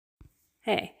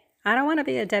Hey, I don't want to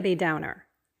be a Debbie Downer,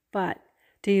 but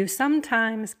do you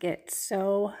sometimes get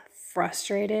so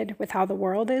frustrated with how the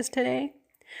world is today?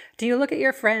 Do you look at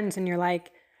your friends and you're like,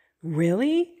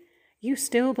 really? You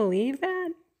still believe that?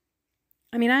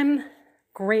 I mean, I'm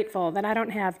grateful that I don't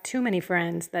have too many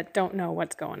friends that don't know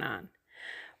what's going on.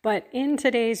 But in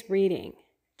today's reading,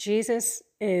 Jesus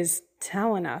is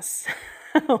telling us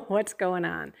what's going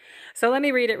on. So let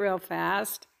me read it real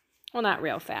fast. Well, not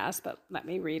real fast, but let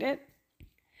me read it.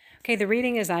 Okay, the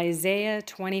reading is Isaiah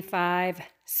 25,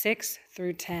 6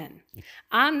 through 10.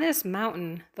 On this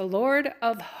mountain, the Lord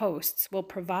of hosts will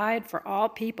provide for all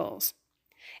peoples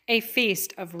a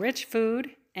feast of rich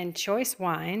food and choice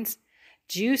wines,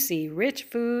 juicy, rich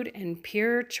food and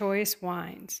pure choice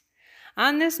wines.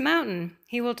 On this mountain,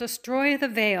 he will destroy the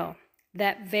veil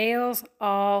that veils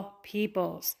all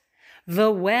peoples,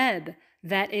 the web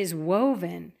that is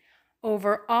woven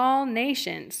over all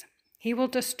nations. He will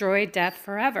destroy death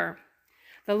forever.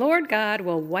 The Lord God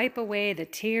will wipe away the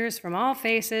tears from all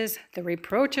faces, the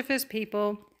reproach of his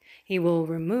people. He will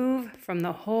remove from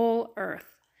the whole earth.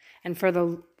 And for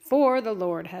the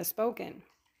Lord has spoken.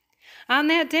 On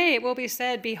that day it will be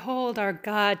said, behold, our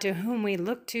God to whom we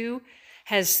look to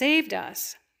has saved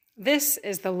us. This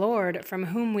is the Lord from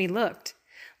whom we looked.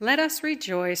 Let us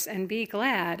rejoice and be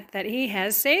glad that he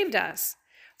has saved us.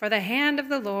 For the hand of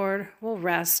the Lord will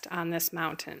rest on this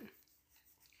mountain.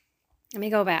 Let me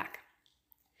go back.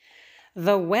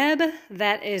 The web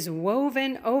that is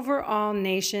woven over all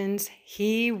nations,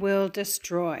 he will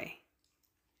destroy.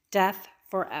 Death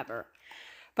forever.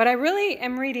 But I really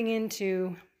am reading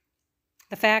into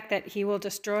the fact that he will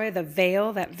destroy the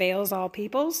veil that veils all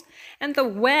peoples and the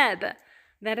web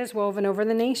that is woven over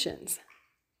the nations.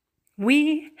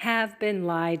 We have been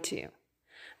lied to.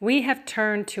 We have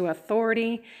turned to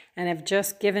authority and have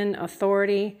just given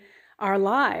authority our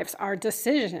lives, our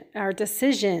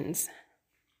decisions.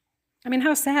 I mean,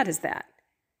 how sad is that?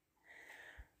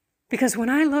 Because when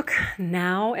I look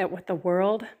now at what the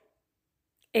world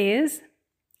is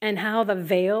and how the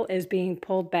veil is being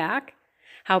pulled back,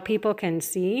 how people can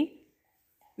see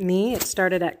me, it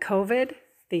started at COVID,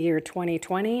 the year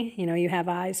 2020, you have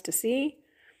eyes to see.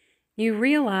 You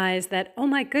realize that, oh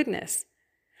my goodness,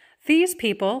 these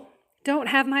people don't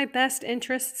have my best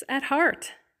interests at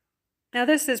heart. Now,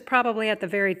 this is probably at the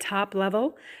very top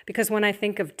level, because when I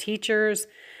think of teachers,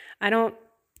 I don't,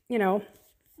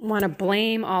 want to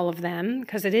blame all of them,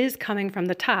 because it is coming from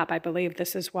the top. I believe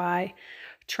this is why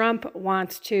Trump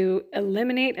wants to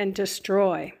eliminate and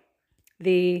destroy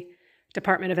the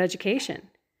Department of Education,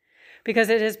 because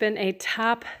it has been a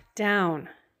top-down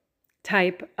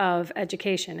type of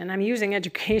education. And I'm using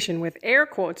education with air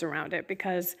quotes around it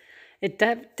because it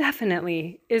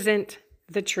definitely isn't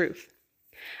the truth.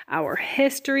 Our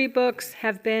history books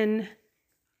have been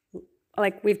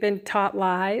we've been taught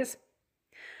lies.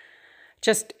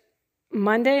 Just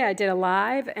Monday, I did a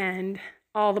live, and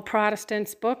all the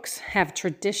Protestants' books have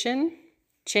tradition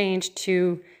changed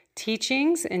to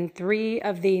teachings in 3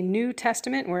 of the New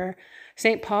Testament where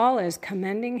St. Paul is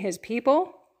commending his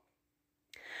people.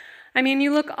 I mean,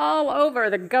 you look all over.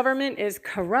 The government is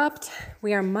corrupt.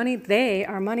 They are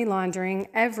money laundering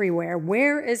everywhere.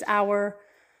 Where is our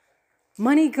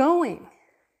money going?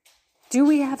 Do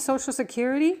we have Social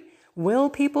Security? Will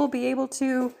people be able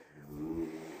to...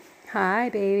 Hi,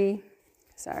 baby.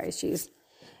 Sorry, she's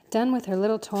done with her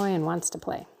little toy and wants to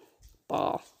play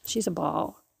ball. She's a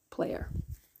ball player.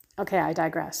 Okay, I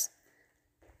digress.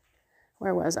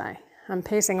 Where was I? I'm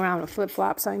pacing around with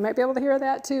flip-flops, so you might be able to hear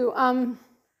that too.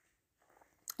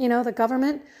 The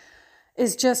government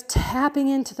is just tapping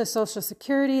into the Social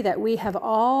Security that we have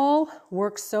all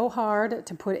worked so hard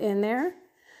to put in there.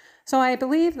 So I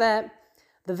believe that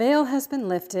the veil has been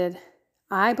lifted.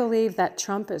 I believe that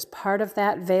Trump is part of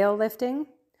that veil lifting.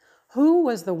 Who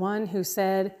was the one who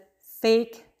said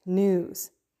fake news?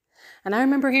 And I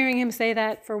remember hearing him say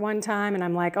that for one time, and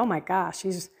I'm like, oh my gosh,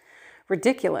 he's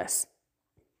ridiculous.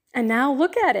 And now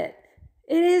look at it.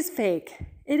 It is fake.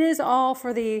 It is all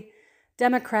for the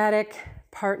Democratic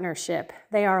partnership.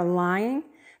 They are lying.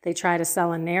 They try to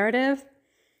sell a narrative.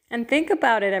 And think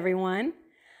about it, everyone.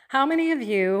 How many of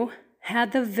you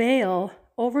had the veil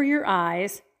over your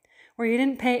eyes where you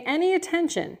didn't pay any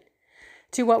attention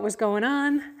to what was going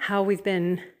on, how we've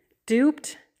been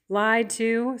duped, lied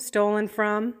to, stolen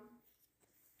from,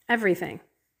 everything?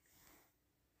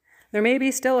 There may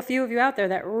be still a few of you out there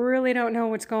that really don't know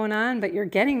what's going on, but you're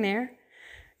getting there.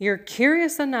 You're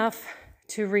curious enough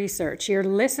to research. You're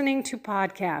listening to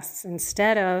podcasts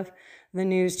instead of the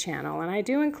news channel. And I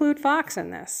do include Fox in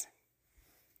this.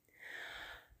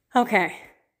 Okay.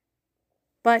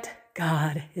 But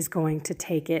God is going to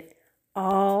take it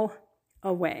all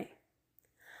away.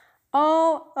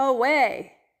 All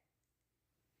away.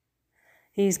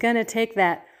 He's going to take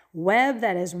that web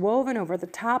that is woven over the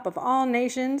top of all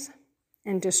nations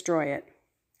and destroy it,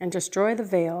 and destroy the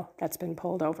veil that's been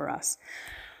pulled over us.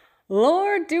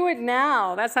 Lord, do it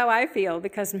now. That's how I feel,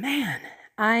 because man,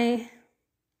 I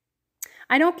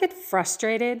don't get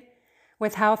frustrated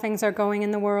with how things are going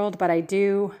in the world, but I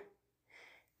do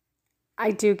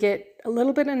get a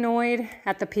little bit annoyed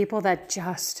at the people that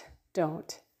just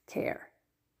don't care.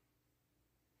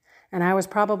 And I was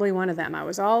probably one of them. I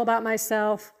was all about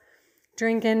myself,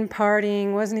 drinking,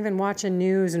 partying, wasn't even watching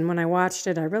news. And when I watched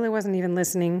it, I really wasn't even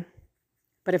listening.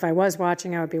 But if I was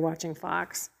watching, I would be watching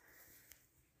Fox.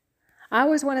 I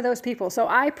was one of those people. So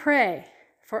I pray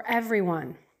for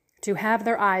everyone to have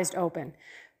their eyes opened,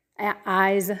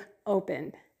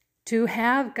 to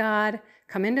have God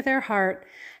come into their heart,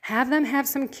 have them have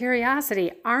some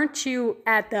curiosity. Aren't you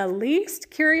at the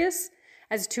least curious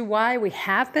as to why we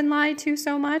have been lied to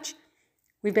so much?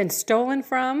 We've been stolen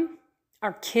from.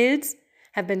 Our kids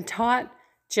have been taught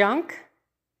junk.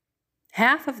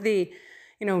 Half of the,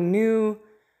 new,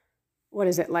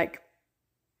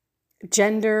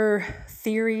 gender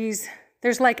theories.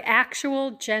 There's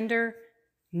actual gender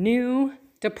new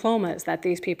diplomas that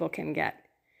these people can get.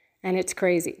 And it's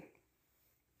crazy.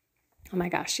 Oh my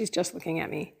gosh, she's just looking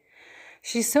at me.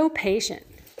 She's so patient.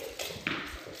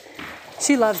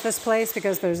 She loves this place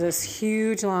because there's this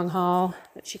huge long hall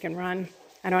that she can run.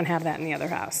 I don't have that in the other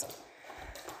house.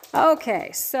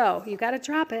 Okay, so you got to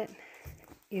drop it.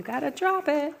 You got to drop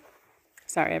it.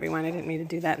 Sorry, everyone. I didn't mean to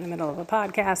do that in the middle of a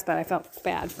podcast, but I felt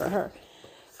bad for her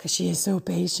because she is so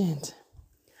patient.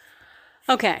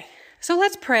 Okay, so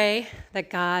let's pray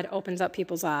that God opens up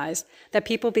people's eyes, that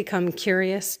people become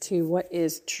curious to what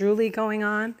is truly going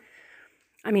on.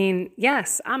 I mean,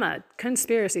 yes, I'm a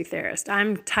conspiracy theorist.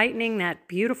 I'm tightening that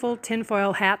beautiful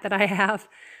tinfoil hat that I have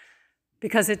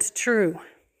because it's true.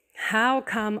 How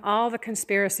come all the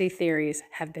conspiracy theories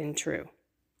have been true?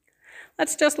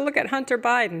 Let's just look at Hunter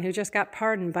Biden, who just got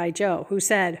pardoned by Joe, who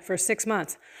said for 6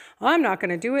 months, I'm not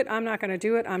going to do it, I'm not going to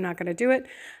do it, I'm not going to do it.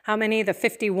 How many? The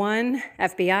 51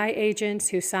 FBI agents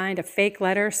who signed a fake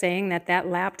letter saying that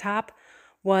laptop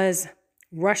was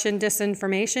Russian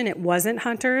disinformation. It wasn't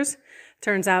Hunter's.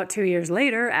 Turns out 2 years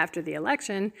later, after the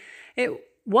election, it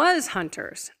was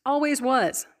Hunter's. Always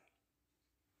was.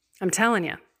 I'm telling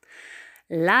you.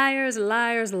 Liars,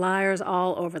 liars, liars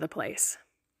all over the place.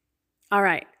 All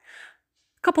right.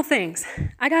 Couple things.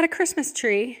 I got a Christmas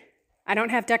tree. I don't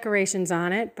have decorations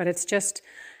on it, but it's just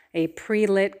a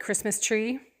pre-lit Christmas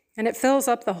tree. And it fills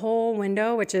up the whole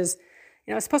window, which is,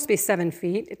 it's supposed to be 7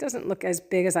 feet. It doesn't look as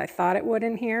big as I thought it would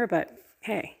in here, but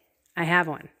hey, I have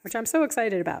one, which I'm so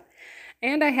excited about.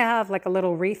 And I have a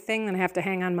little wreath thing that I have to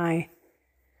hang on my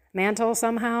mantle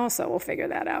somehow, so we'll figure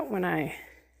that out when I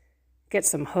get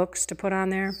some hooks to put on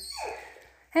there.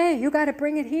 Hey, you got to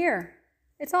bring it here.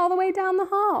 It's all the way down the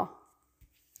hall.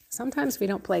 Sometimes we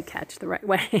don't play catch the right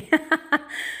way.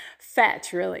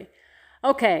 Fetch, really.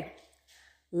 Okay,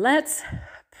 let's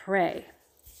pray.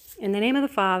 In the name of the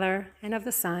Father, and of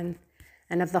the Son,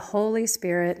 and of the Holy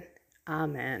Spirit.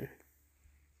 Amen.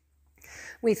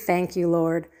 We thank you,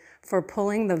 Lord, for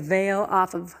pulling the veil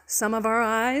off of some of our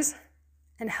eyes,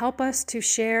 and help us to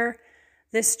share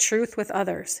this truth with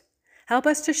others. Help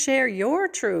us to share your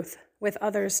truth with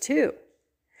others too,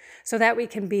 so that we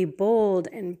can be bold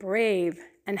and brave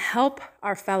and help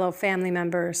our fellow family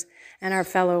members and our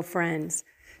fellow friends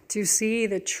to see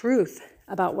the truth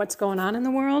about what's going on in the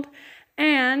world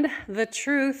and the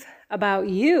truth about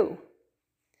you.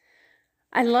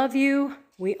 I love you.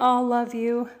 We all love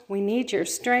you. We need your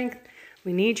strength.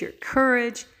 We need your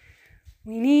courage.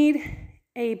 We need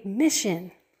a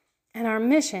mission, and our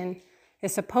mission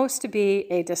is supposed to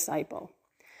be a disciple.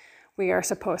 We are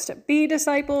supposed to be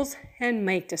disciples and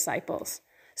make disciples,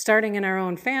 starting in our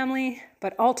own family,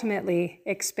 but ultimately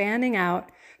expanding out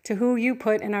to who you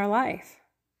put in our life.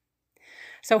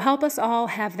 So help us all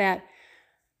have that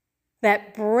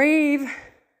brave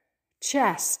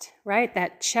chest, right?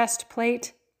 That chest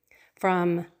plate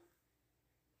from,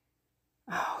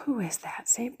 who is that?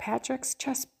 St. Patrick's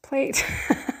chest plate?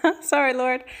 Sorry,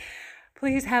 Lord.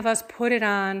 Please have us put it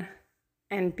on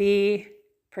and be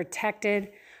protected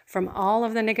from all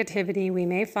of the negativity we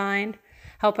may find.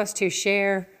 Help us to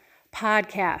share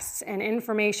podcasts and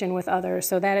information with others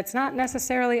so that it's not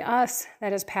necessarily us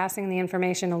that is passing the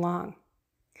information along.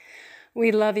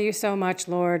 We love you so much,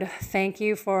 Lord. Thank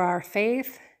you for our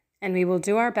faith, and we will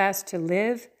do our best to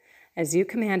live as you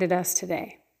commanded us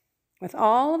today with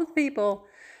all of the people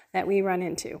that we run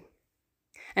into.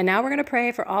 And now we're going to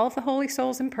pray for all of the holy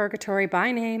souls in purgatory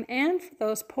by name and for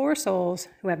those poor souls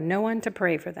who have no one to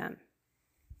pray for them.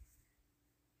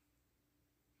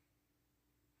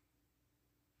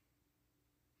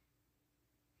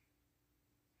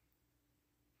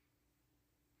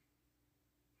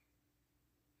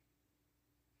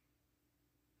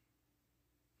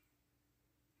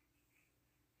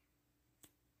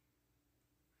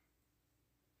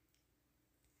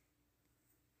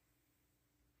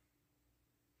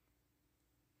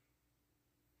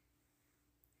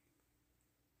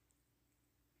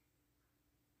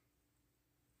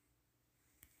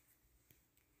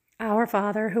 Our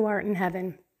Father, who art in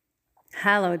heaven,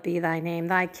 hallowed be thy name.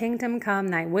 Thy kingdom come,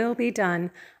 thy will be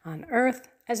done on earth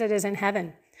as it is in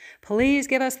heaven. Please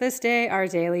give us this day our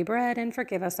daily bread and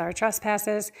forgive us our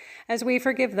trespasses as we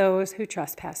forgive those who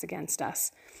trespass against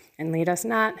us. And lead us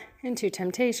not into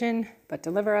temptation, but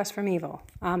deliver us from evil.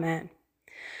 Amen.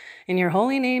 In your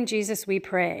holy name, Jesus, we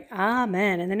pray.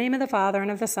 Amen. In the name of the Father,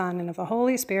 and of the Son, and of the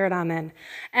Holy Spirit. Amen.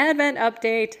 Advent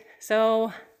update.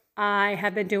 So I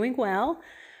have been doing well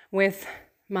with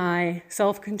my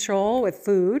self-control with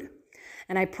food.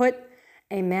 And I put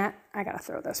a mat, I gotta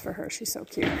throw this for her, she's so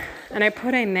cute. And I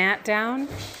put a mat down,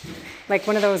 like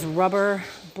one of those rubber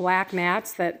black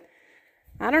mats that,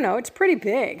 I don't know, it's pretty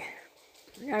big.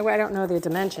 I don't know the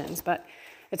dimensions, but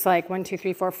it's like 1, 2,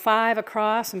 3, 4, 5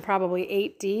 across and probably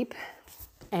 8 deep.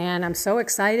 And I'm so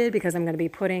excited because I'm gonna be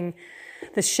putting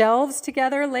the shelves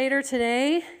together later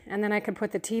today. And then I can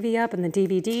put the TV up and the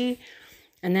DVD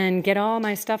and then get all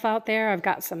my stuff out there. I've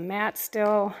got some mats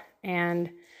still, and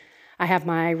I have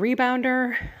my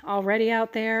rebounder already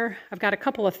out there. I've got a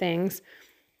couple of things.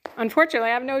 Unfortunately,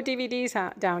 I have no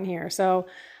DVDs down here, so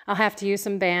I'll have to use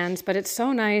some bands, but it's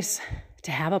so nice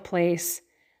to have a place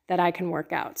that I can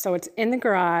work out. So it's in the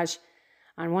garage.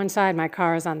 On one side, my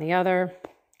car is on the other,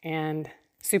 and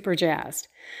super jazzed,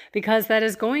 because that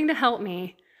is going to help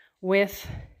me with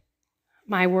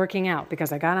my working out,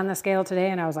 because I got on the scale today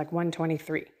and I was like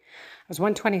 123. I was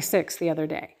 126 the other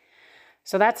day.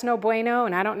 So that's no bueno,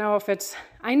 and I don't know if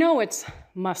I know it's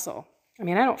muscle. I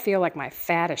mean, I don't feel like my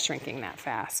fat is shrinking that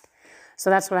fast. So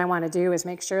that's what I want to do, is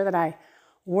make sure that I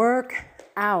work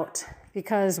out,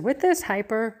 because with this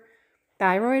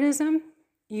hyperthyroidism,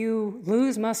 you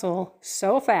lose muscle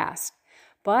so fast,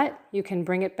 but you can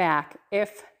bring it back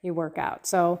if you work out.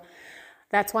 So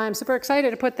that's why I'm super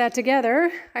excited to put that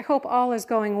together. I hope all is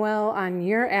going well on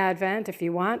your Advent. If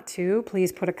you want to,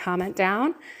 please put a comment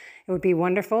down. It would be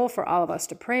wonderful for all of us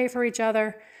to pray for each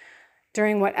other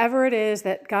during whatever it is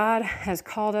that God has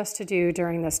called us to do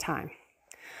during this time.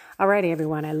 Alrighty,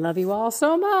 everyone, I love you all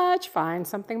so much. Find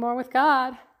something more with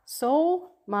God,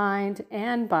 soul, mind,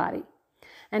 and body,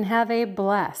 and have a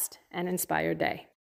blessed and inspired day.